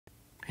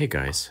Hey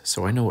guys,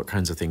 so I know what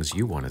kinds of things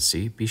you want to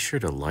see. Be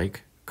sure to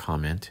like,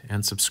 comment,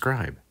 and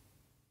subscribe.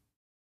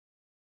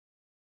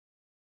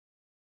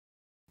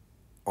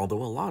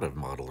 Although a lot of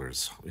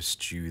modelers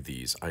eschew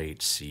these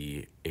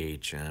IHC,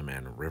 AHM,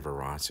 and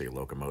Rivarossi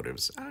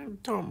locomotives, I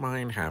don't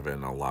mind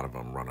having a lot of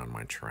them run on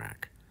my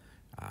track.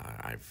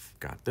 I've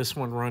got this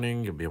one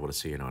running. You'll be able to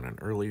see it on an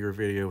earlier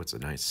video. It's a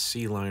nice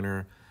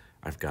C-liner.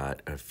 I've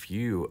got a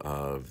few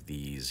of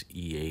these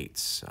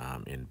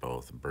E8s in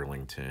both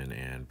Burlington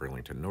and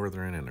Burlington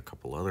Northern and a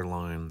couple other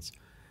lines,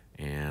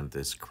 and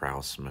this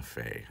Krauss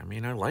Maffei. I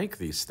mean, I like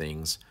these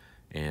things,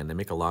 and they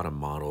make a lot of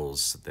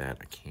models that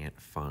I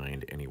can't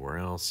find anywhere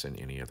else in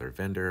any other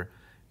vendor.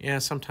 Yeah,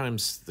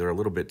 sometimes they're a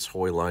little bit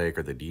toy-like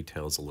or the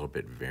details a little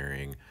bit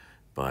varying,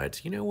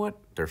 but you know what?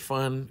 They're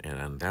fun,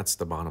 and that's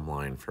the bottom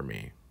line for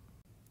me.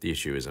 The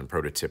issue is in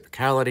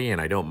prototypicality, and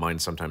I don't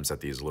mind sometimes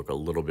that these look a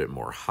little bit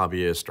more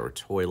hobbyist or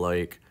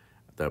toy-like.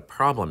 The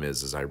problem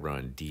is I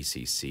run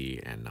DCC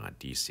and not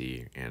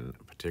DC, and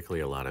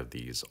particularly a lot of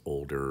these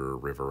older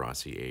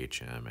Rivarossi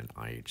AHM and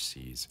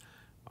IHCs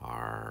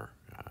are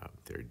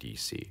they're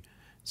DC,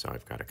 so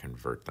I've got to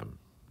convert them.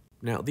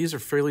 Now, these are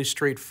fairly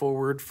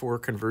straightforward for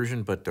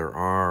conversion, but there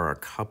are a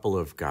couple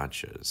of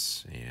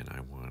gotchas, and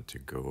I want to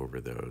go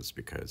over those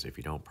because if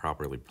you don't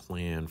properly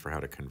plan for how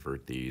to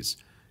convert these,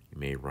 you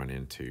may run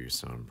into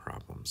some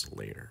problems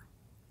later.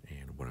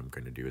 And what I'm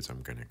going to do is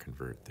I'm going to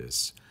convert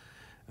this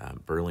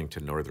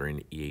Burlington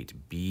Northern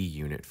E8B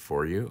unit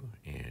for you,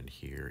 and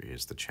here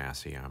is the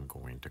chassis I'm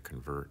going to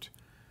convert.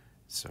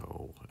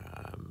 So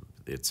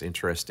it's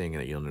interesting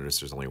that you'll notice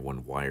there's only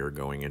one wire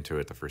going into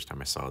it. The first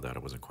time I saw that, I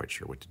wasn't quite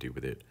sure what to do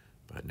with it,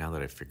 but now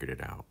that I've figured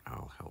it out,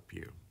 I'll help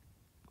you.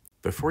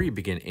 Before you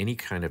begin any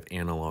kind of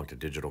analog to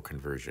digital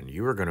conversion,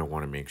 you are going to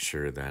want to make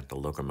sure that the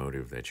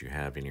locomotive that you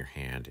have in your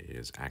hand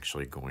is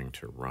actually going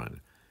to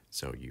run.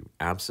 So you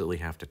absolutely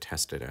have to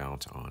test it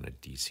out on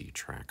a DC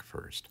track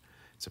first.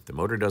 So if the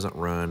motor doesn't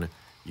run,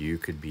 you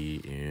could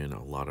be in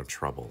a lot of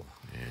trouble.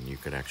 And you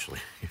could actually,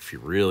 if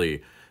you're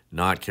really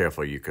not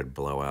careful, you could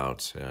blow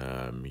out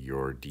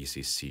your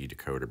DCC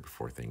decoder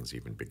before things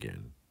even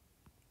begin.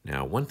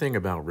 Now, one thing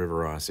about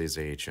Rivarossi's,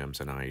 AHMs,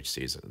 and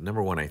IHCs,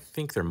 number one, I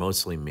think they're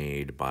mostly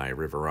made by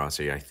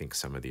Rivarossi. I think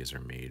some of these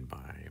are made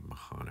by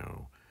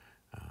Mahano,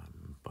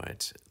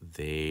 but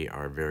they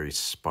are very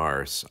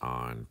sparse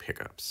on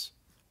pickups.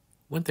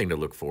 One thing to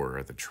look for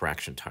are the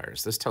traction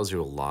tires. This tells you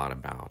a lot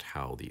about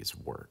how these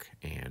work.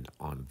 And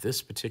on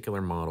this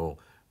particular model,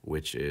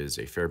 which is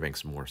a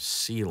Fairbanks Moore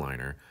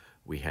C-liner,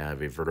 we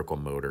have a vertical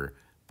motor,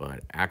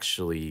 but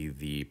actually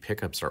the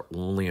pickups are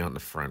only on the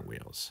front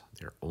wheels.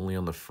 They're only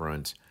on the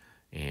front,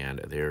 and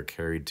they're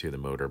carried to the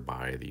motor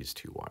by these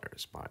two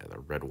wires, by the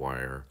red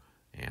wire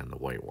and the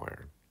white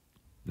wire.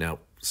 Now,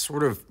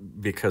 sort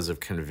of because of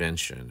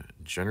convention,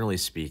 generally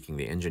speaking,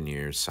 the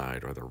engineer's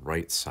side, or the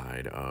right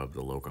side of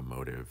the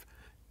locomotive,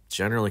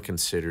 generally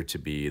considered to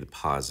be the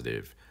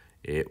positive.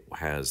 It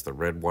has the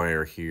red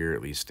wire here,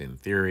 at least in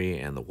theory,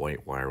 and the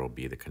white wire will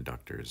be the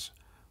conductors,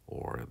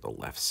 or the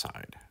left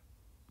side.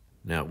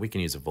 Now, we can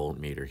use a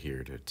voltmeter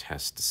here to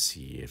test to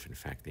see if, in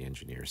fact, the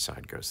engineer's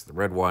side goes to the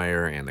red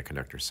wire and the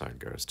conductor's side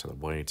goes to the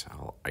white.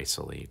 I'll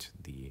isolate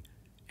the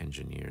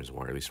engineer's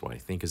wire, at least what I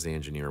think is the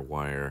engineer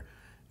wire,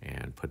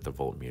 and put the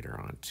voltmeter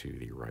onto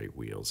the right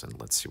wheels, and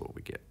let's see what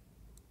we get.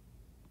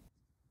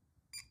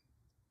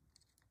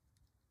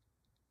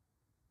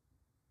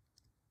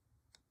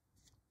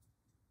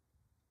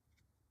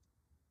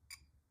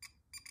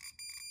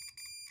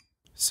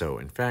 So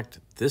in fact,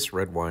 this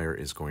red wire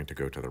is going to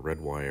go to the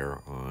red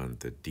wire on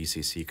the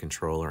DCC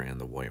controller, and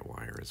the white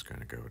wire is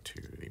going to go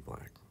to the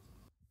black.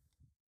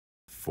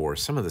 For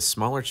some of the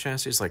smaller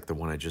chassis, like the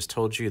one I just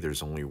told you,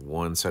 there's only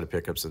one set of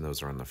pickups, and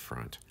those are on the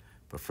front.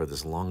 But for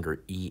this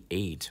longer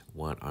E8,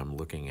 what I'm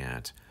looking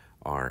at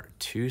are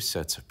two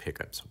sets of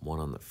pickups, one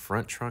on the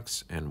front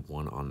trucks and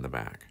one on the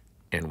back.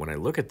 And when I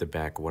look at the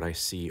back, what I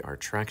see are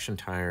traction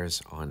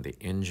tires on the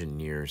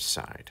engineer's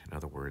side. In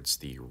other words,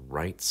 the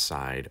right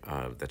side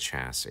of the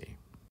chassis.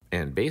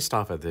 And based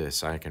off of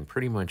this, I can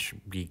pretty much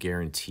be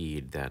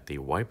guaranteed that the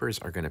wipers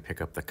are going to pick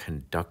up the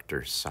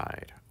conductor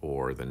side,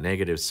 or the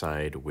negative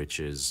side, which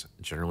is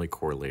generally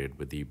correlated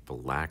with the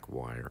black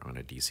wire on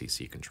a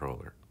DCC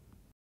controller.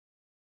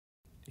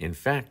 In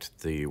fact,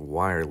 the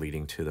wire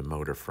leading to the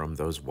motor from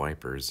those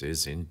wipers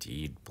is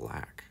indeed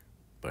black.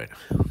 But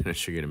I'm going to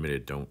show you in a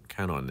minute, don't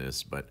count on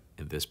this, but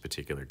in this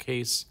particular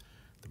case,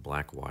 the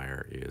black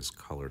wire is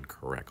colored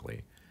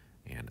correctly,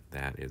 and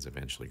that is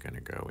eventually going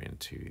to go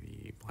into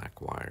the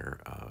black wire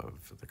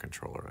of the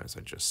controller, as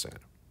I just said.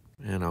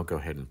 And I'll go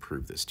ahead and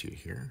prove this to you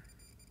here.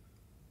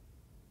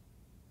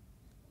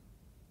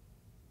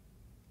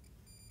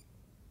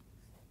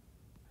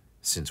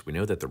 Since we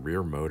know that the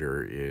rear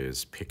motor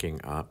is picking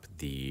up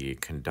the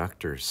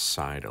conductor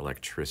side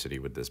electricity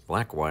with this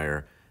black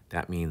wire,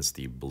 that means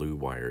the blue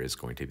wire is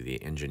going to be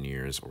the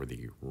engineer's, or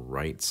the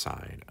right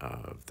side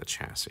of the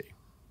chassis.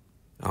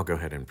 I'll go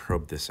ahead and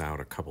probe this out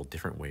a couple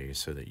different ways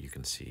so that you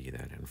can see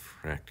that, in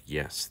fact,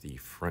 yes, the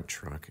front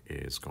truck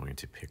is going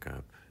to pick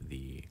up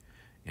the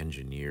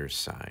engineer's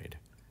side,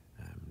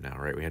 now,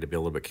 right? We had to be a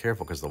little bit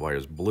careful because the wire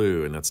is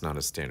blue, and that's not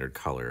a standard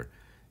color.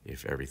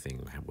 If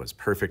everything was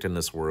perfect in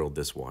this world,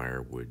 this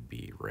wire would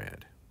be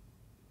red.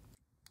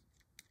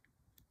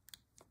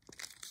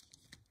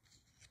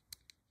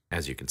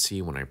 As you can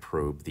see, when I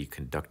probe the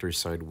conductor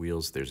side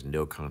wheels, there's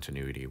no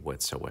continuity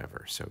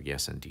whatsoever. So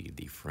yes, indeed,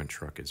 the front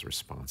truck is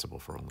responsible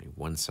for only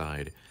one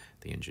side,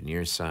 the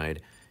engineer's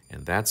side,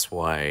 and that's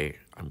why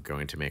I'm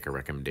going to make a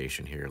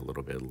recommendation here a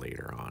little bit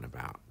later on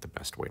about the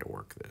best way to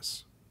work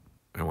this.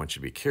 I want you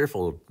to be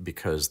careful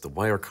because the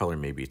wire color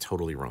may be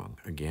totally wrong.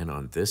 Again,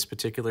 on this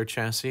particular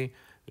chassis,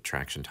 the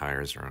traction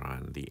tires are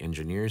on the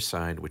engineer's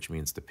side, which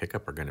means the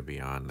pickup are going to be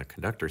on the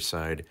conductor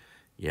side,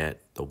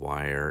 yet the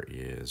wire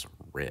is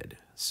red.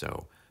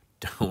 So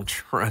don't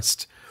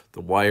trust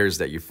the wires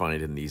that you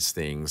find in these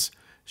things.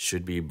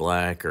 Should be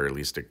black, or at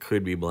least it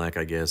could be black,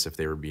 I guess, if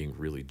they were being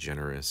really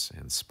generous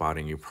and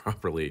spotting you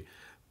properly,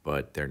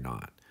 but they're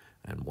not.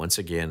 And once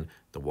again,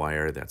 the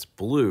wire that's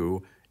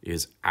blue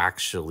is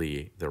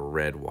actually the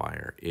red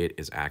wire. It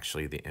is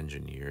actually the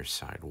engineer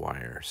side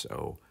wire.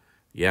 So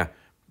yeah,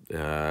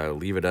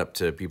 leave it up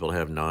to people to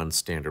have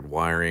non-standard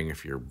wiring.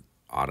 If your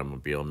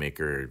automobile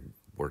maker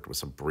worked with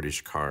some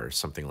British cars,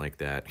 something like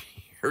that,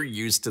 you're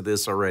used to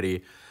this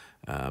already.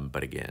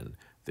 But again,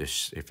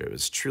 this, if it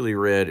was truly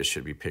red, it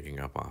should be picking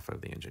up off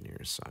of the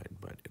engineer's side,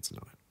 but it's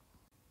not.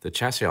 The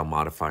chassis I'll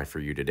modify for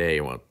you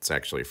today, well, it's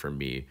actually for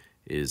me,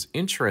 is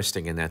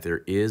interesting in that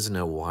there is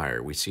no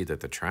wire. We see that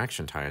the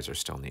traction tires are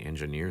still on the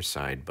engineer's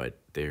side, but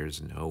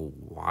there's no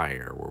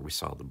wire where we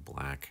saw the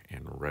black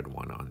and red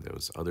one on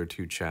those other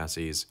two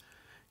chassis.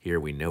 Here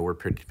we know we're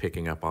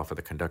picking up off of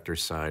the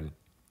conductor's side,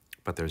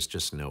 but there's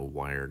just no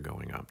wire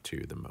going up to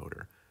the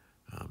motor.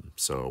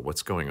 So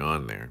what's going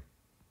on there?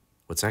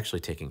 What's actually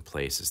taking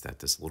place is that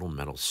this little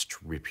metal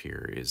strip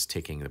here is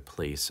taking the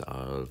place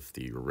of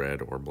the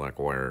red or black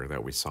wire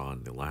that we saw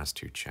in the last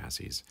two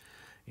chassis.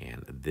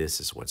 And this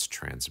is what's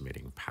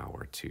transmitting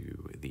power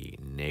to the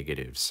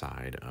negative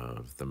side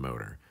of the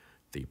motor.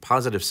 The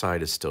positive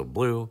side is still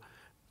blue,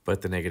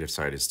 but the negative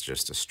side is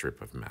just a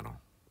strip of metal.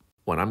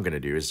 What I'm going to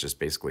do is just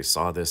basically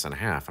saw this in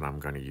half, and I'm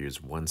going to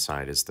use one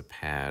side as the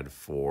pad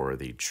for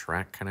the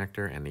track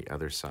connector and the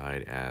other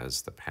side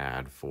as the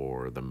pad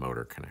for the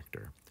motor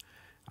connector.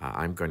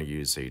 I'm going to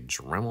use a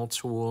Dremel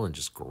tool and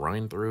just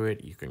grind through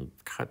it. You can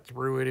cut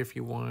through it if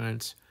you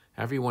want.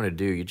 However you want to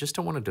do, you just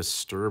don't want to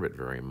disturb it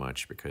very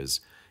much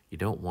because you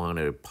don't want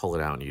to pull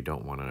it out and you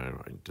don't want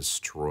to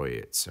destroy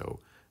it.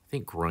 So I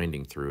think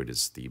grinding through it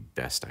is the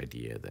best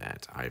idea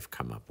that I've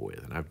come up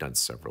with, and I've done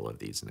several of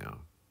these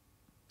now.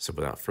 So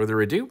without further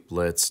ado,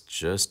 let's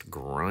just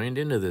grind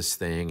into this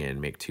thing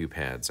and make two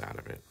pads out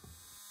of it.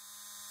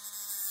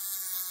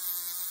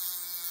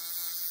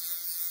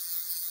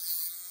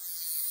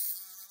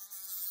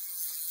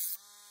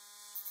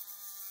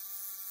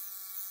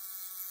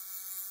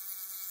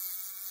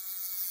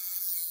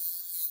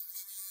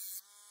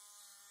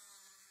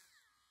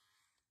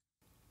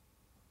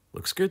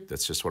 Looks good.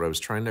 That's just what I was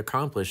trying to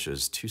accomplish,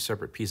 is two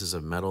separate pieces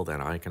of metal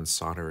that I can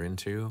solder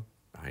into.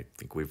 I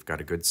think we've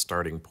got a good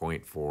starting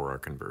point for our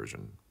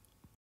conversion.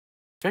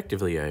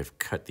 Effectively, I've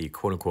cut the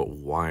quote-unquote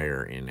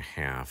wire in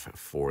half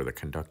for the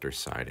conductor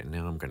side, and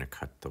now I'm going to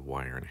cut the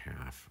wire in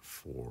half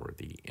for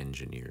the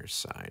engineer's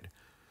side.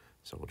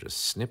 So we'll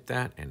just snip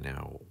that, and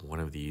now one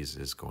of these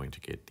is going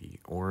to get the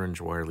orange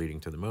wire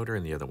leading to the motor,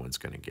 and the other one's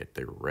going to get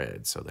the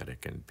red so that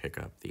it can pick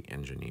up the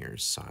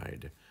engineer's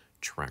side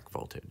track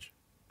voltage.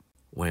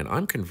 When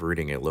I'm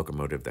converting a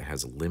locomotive that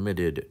has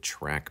limited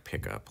track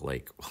pickup,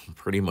 like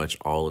pretty much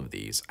all of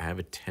these, I have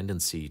a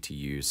tendency to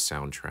use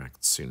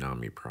Soundtraxx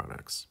Tsunami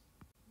products.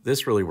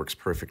 This really works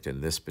perfect in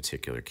this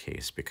particular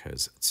case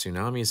because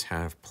Tsunamis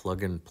have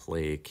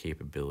plug-and-play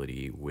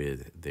capability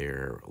with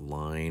their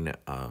line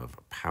of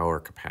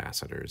power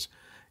capacitors.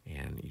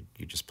 And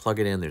you just plug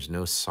it in, there's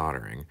no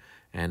soldering.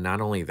 And not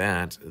only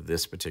that,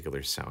 this particular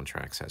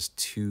Soundtraxx has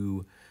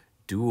two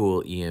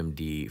dual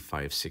EMD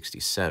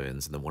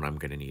 567s, and the one I'm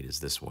going to need is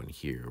this one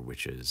here,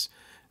 which is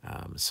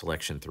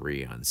selection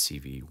 3 on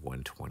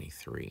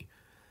CV123.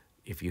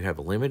 If you have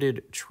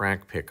limited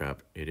track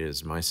pickup, it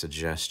is my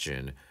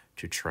suggestion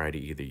to try to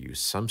either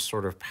use some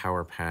sort of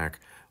power pack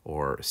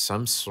or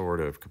some sort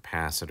of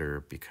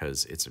capacitor,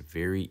 because it's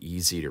very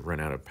easy to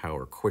run out of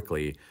power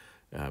quickly,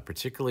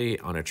 particularly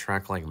on a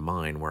track like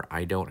mine where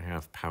I don't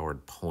have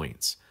powered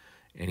points.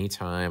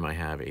 Anytime I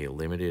have a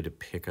limited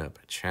pickup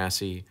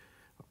chassis,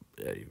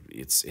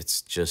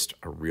 it's just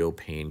a real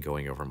pain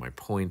going over my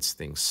points.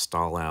 Things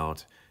stall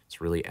out. It's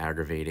really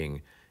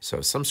aggravating. So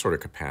some sort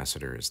of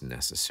capacitor is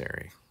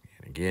necessary.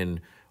 And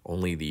again,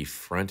 only the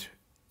front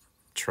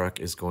truck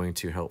is going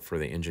to help for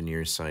the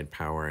engineer's side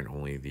power, and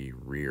only the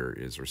rear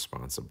is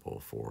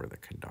responsible for the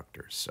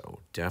conductor. So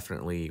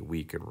definitely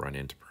we could run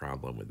into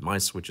problem with my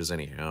switches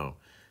anyhow,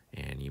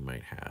 and you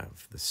might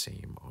have the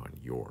same on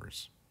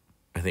yours.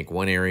 I think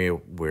one area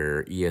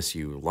where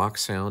ESU lock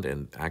sound,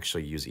 and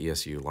actually use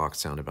ESU lock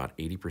sound about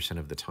 80%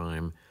 of the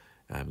time,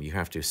 you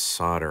have to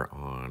solder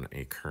on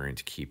a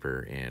current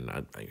keeper, and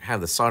I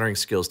have the soldering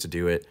skills to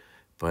do it,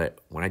 but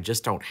when I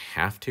just don't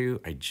have to,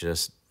 I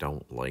just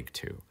don't like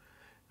to.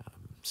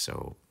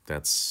 So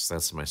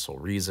that's my sole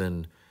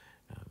reason.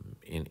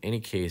 In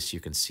any case, you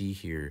can see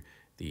here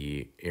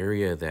the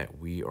area that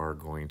we are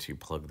going to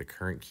plug the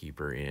current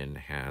keeper in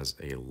has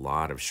a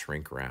lot of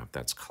shrink wrap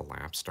that's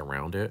collapsed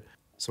around it.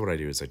 So what I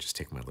do is I just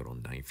take my little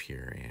knife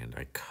here and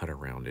I cut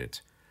around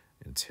it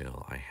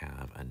until I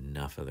have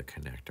enough of the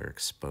connector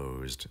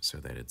exposed so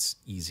that it's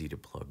easy to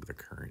plug the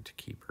current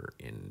keeper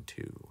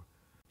into.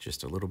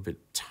 Just a little bit,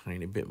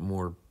 tiny bit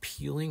more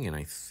peeling, and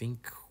I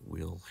think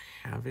we'll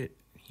have it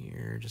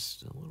here.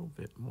 Just a little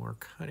bit more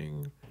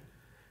cutting.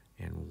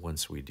 And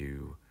once we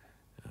do,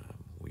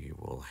 we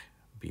will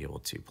be able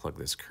to plug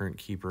this current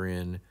keeper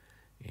in,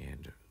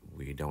 and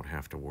we don't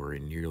have to worry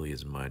nearly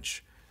as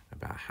much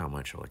about how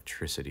much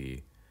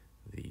electricity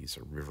these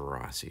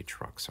Rivarossi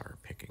trucks are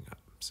picking up.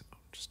 So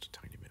just a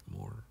tiny bit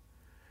more.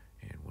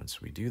 And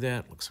once we do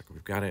that, looks like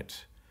we've got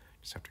it.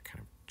 Just have to kind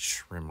of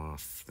trim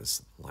off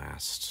this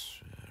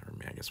last, or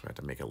I guess we have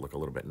to make it look a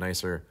little bit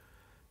nicer.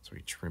 So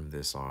we trim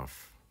this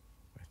off.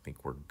 I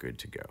think we're good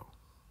to go.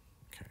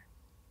 Okay.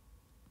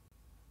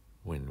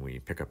 When we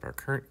pick up our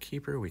current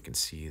keeper, we can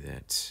see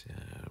that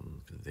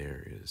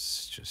there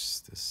is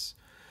just this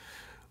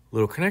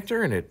little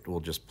connector, and it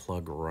will just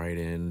plug right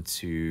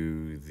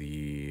into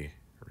the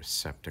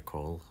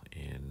receptacle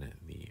in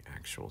the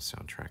actual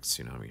Soundtraxx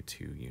Tsunami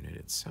 2 unit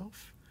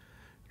itself.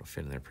 It'll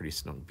fit in there pretty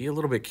snug. Be a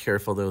little bit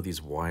careful though,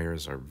 these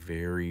wires are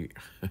very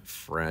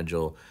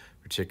fragile,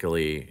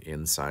 particularly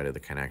inside of the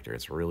connector.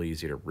 It's really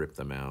easy to rip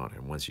them out,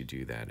 and once you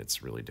do that,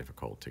 it's really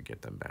difficult to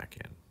get them back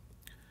in.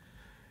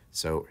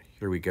 So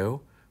here we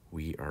go.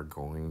 We are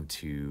going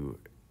to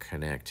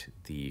connect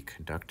the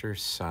conductor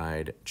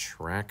side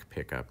track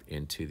pickup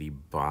into the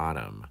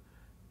bottom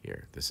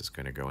here. This is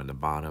going to go in the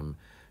bottom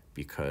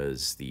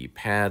because the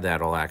pad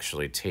that'll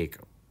actually take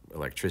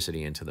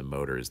electricity into the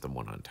motor is the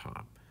one on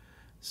top.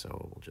 So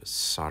we'll just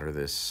solder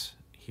this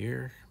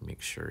here,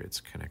 make sure it's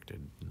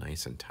connected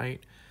nice and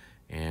tight,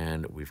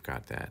 and we've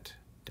got that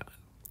done.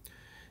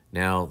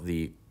 Now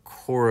the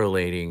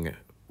correlating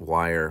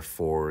wire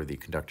for the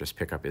conductor's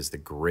pickup is the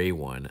gray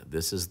one.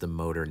 This is the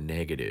motor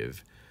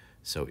negative,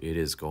 so it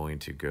is going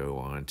to go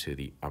onto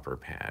the upper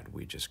pad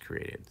we just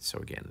created. So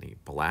again, the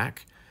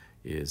black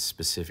is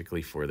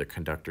specifically for the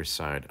conductor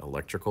side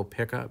electrical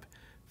pickup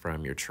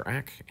from your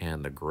track,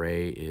 and the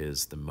gray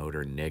is the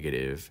motor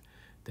negative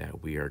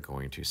that we are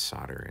going to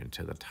solder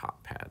into the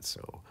top pad.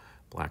 So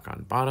black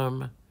on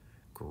bottom,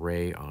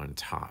 gray on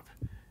top.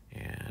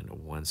 And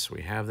once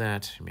we have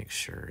that, make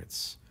sure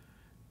it's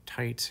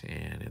tight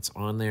and it's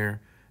on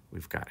there.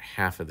 We've got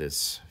half of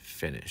this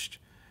finished.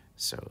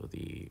 So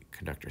the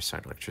conductor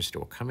side electricity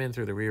will come in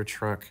through the rear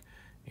truck,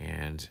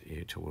 and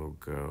it will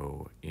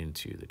go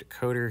into the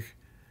decoder.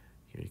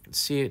 Here you can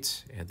see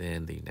it, and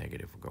then the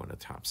negative will go on the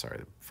top. Sorry,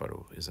 the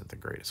photo isn't the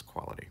greatest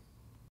quality.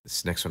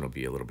 This next one will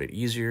be a little bit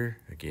easier.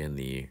 Again,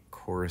 the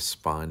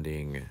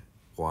corresponding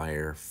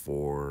wire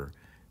for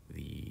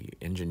the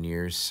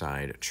engineer's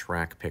side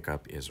track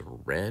pickup is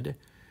red,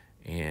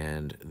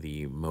 and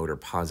the motor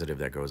positive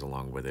that goes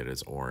along with it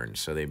is orange.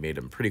 So they made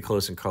them pretty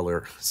close in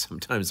color.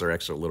 Sometimes they're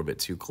actually a little bit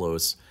too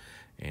close,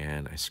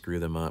 and I screw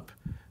them up,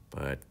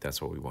 but that's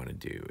what we want to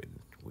do. And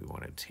we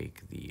want to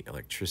take the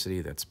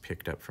electricity that's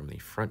picked up from the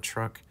front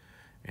truck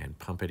and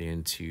pump it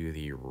into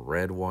the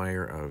red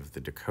wire of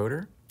the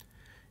decoder.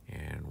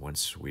 And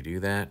once we do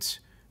that,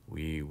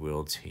 we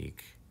will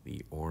take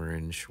the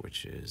orange,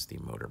 which is the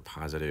motor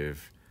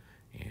positive,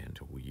 and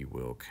we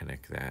will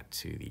connect that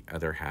to the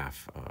other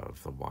half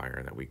of the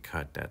wire that we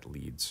cut that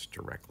leads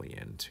directly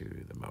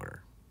into the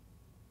motor.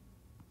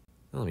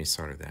 Let me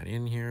solder that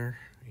in here,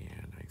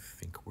 and I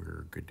think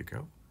we're good to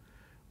go.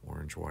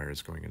 Orange wire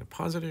is going into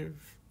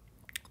positive.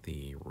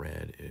 The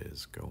red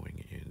is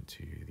going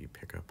into the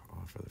pickup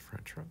off of the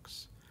front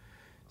trucks.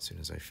 As soon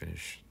as I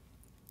finish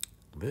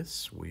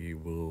this, we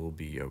will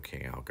be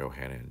okay. I'll go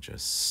ahead and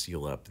just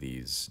seal up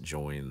these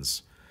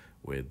joins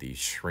with the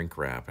shrink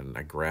wrap, and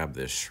I grabbed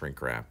this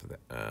shrink wrap.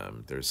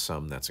 There's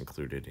some that's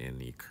included in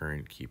the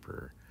current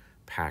keeper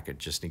packet,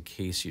 just in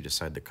case you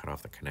decide to cut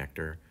off the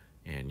connector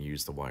and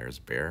use the wires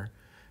bare.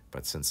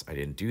 But since I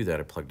didn't do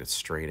that, I plugged it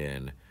straight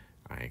in,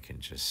 I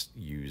can just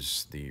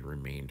use the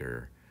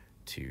remainder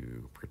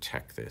to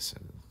protect this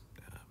and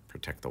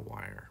protect the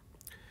wire.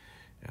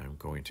 I'm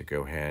going to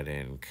go ahead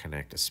and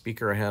connect a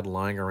speaker I had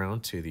lying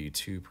around to the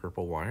two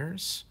purple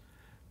wires.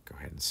 Go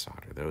ahead and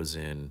solder those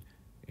in,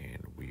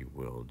 and we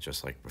will,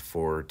 just like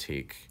before,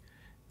 take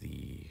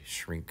the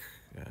shrink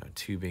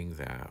tubing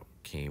that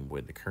came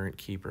with the current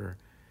keeper,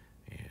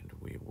 and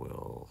we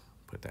will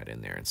put that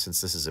in there. And since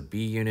this is a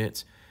B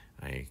unit,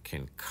 I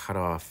can cut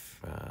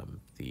off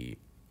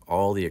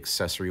all the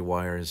accessory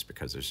wires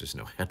because there's just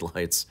no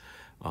headlights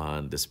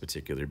on this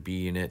particular B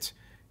unit.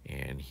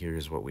 And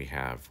here's what we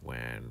have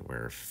when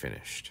we're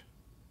finished.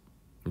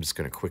 I'm just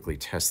going to quickly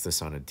test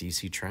this on a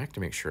DC track to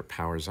make sure it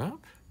powers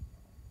up.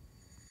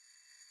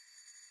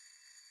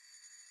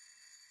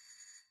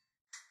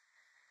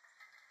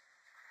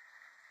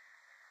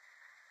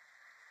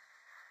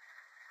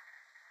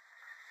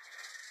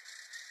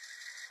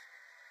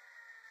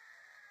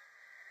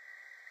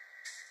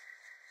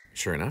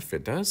 Sure enough,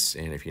 it does.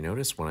 And if you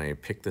notice, when I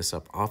pick this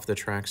up off the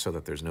track so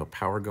that there's no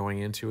power going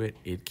into it,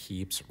 it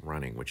keeps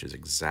running, which is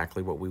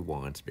exactly what we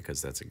want,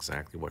 because that's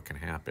exactly what can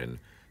happen.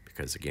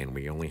 Because again,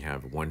 we only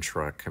have one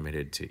truck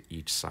committed to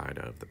each side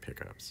of the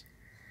pickups.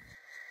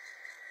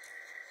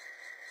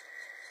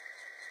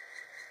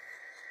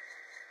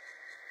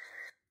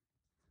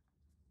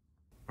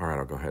 All right,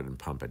 I'll go ahead and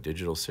pump a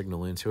digital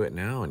signal into it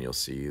now, and you'll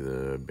see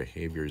the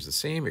behavior is the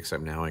same,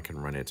 except now I can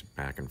run it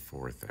back and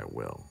forth at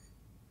will.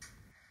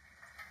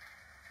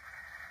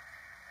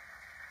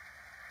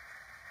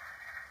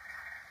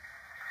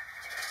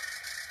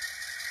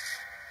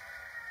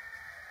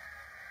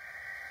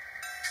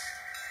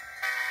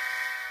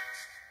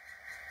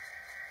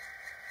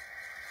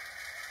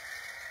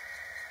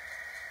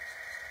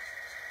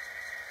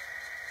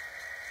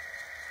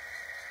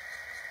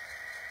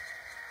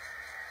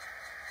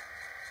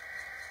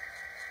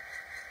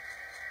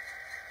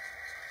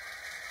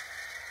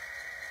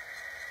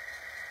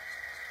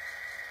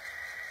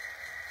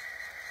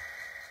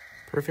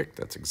 Perfect,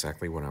 that's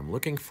exactly what I'm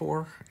looking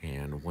for.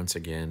 And once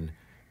again,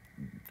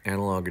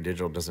 analog or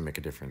digital doesn't make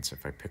a difference.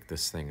 If I pick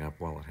this thing up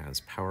while it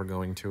has power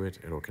going to it,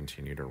 it'll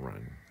continue to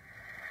run.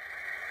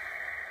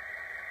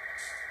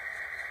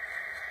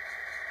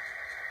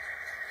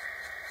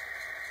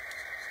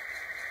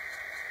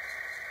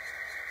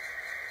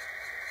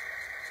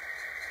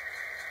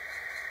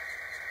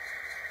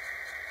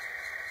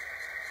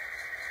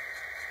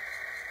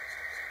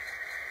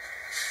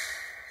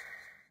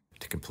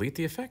 To complete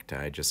the effect,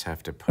 I just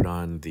have to put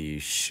on the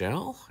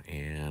shell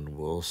and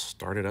we'll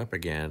start it up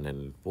again.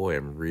 And boy,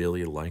 I'm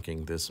really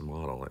liking this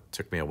model. It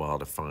took me a while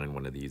to find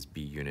one of these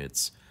B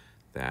units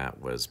that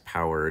was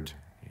powered,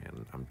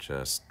 and I'm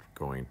just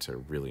going to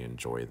really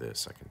enjoy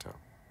this, I can tell.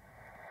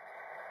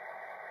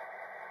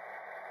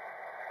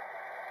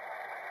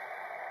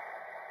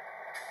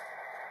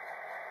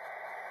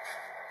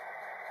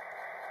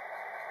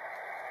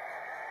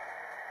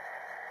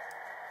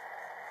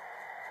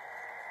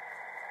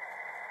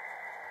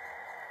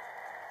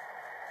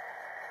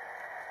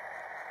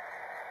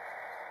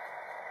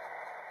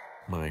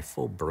 My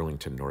full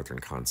Burlington Northern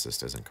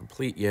consist isn't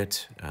complete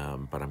yet,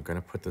 but I'm going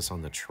to put this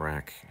on the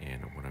track,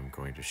 and what I'm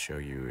going to show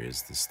you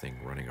is this thing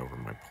running over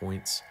my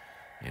points.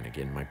 And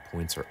again, my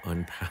points are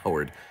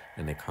unpowered,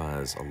 and they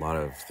cause a lot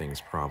of things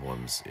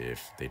problems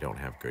if they don't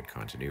have good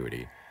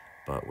continuity.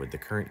 But with the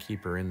current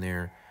keeper in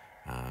there,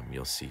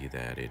 you'll see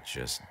that it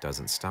just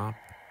doesn't stop,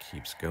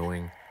 keeps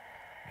going.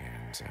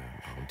 And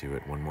I'll do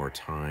it one more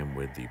time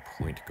with the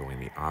point going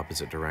the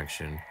opposite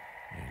direction,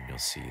 and you'll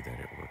see that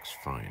it works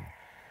fine.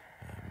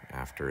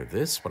 After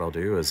this, what I'll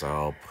do is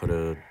I'll put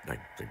I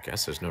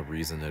guess there's no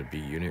reason that a B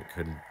unit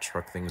couldn't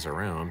truck things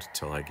around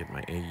till I get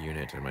my A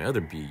unit and my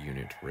other B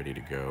unit ready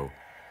to go.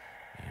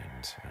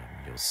 And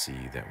you'll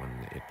see that when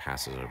it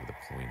passes over the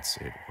points,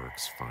 it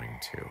works fine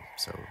too.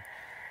 So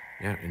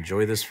yeah,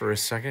 enjoy this for a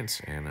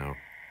second and I'll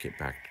get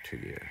back to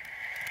you.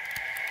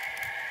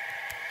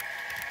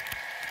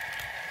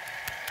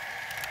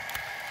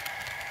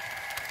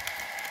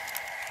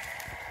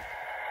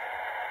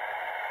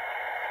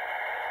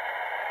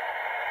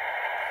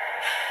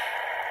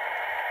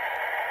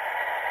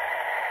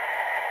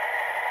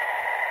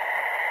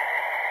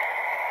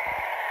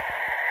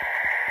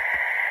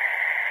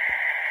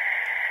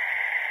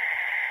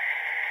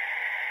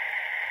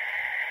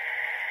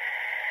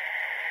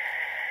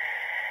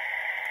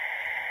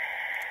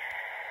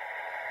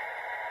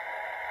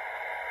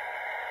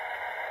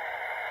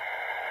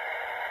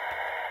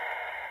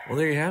 Well,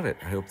 there you have it.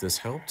 I hope this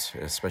helped,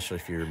 especially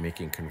if you're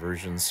making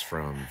conversions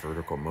from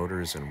vertical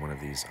motors in one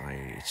of these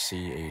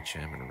IHC,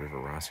 AHM, and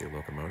Rivarossi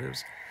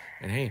locomotives.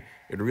 And hey,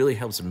 it really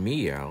helps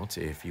me out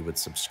if you would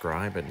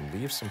subscribe and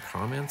leave some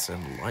comments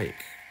and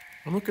like.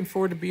 I'm looking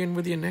forward to being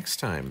with you next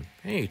time.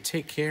 Hey,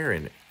 take care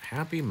and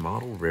happy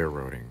model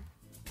railroading.